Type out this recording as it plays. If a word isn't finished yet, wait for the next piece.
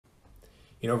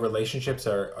relationships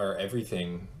are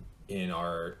everything in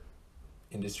our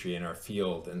industry, in our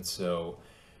field. And so,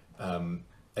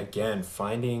 again,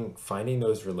 finding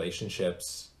those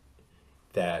relationships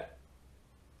that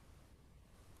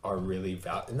are really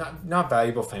not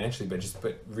valuable financially,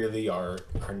 but really are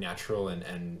natural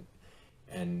and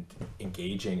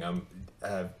engaging.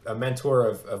 A mentor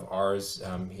of ours,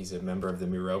 he's a member of the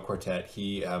Miro Quartet.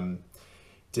 He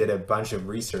did a bunch of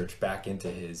research back into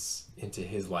his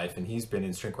life, and he's been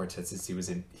in string quartets since he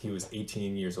was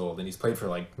 18 years old, and he's played for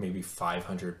like maybe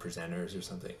 500 presenters or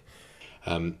something.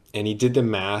 And he did the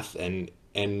math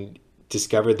and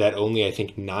discovered that only, I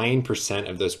think, 9%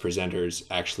 of those presenters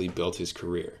actually built his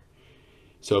career.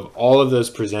 So of all of those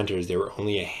presenters, there were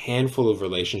only a handful of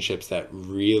relationships that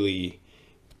really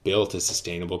built a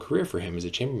sustainable career for him as a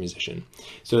chamber musician.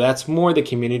 So that's more the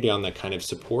community on the kind of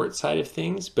support side of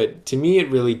things. But to me,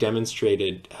 it really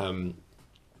demonstrated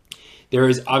there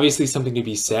is obviously something to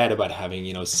be said about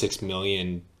having, 6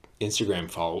 million Instagram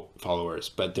followers,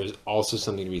 but there's also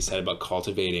something to be said about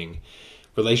cultivating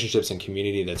relationships and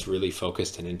community that's really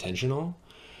focused and intentional.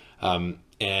 And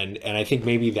I think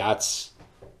maybe that's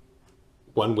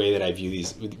one way that I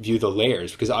view the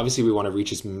layers, because obviously we want to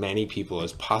reach as many people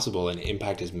as possible and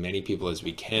impact as many people as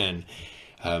we can.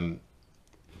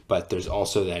 But there's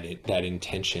also that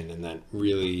intention and that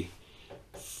really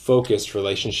focused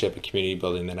relationship and community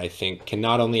building that I think can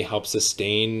not only help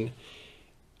sustain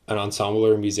an ensemble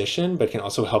or a musician, but can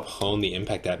also help hone the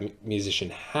impact that musician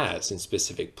has in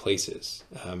specific places,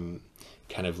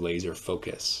 kind of laser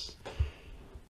focus.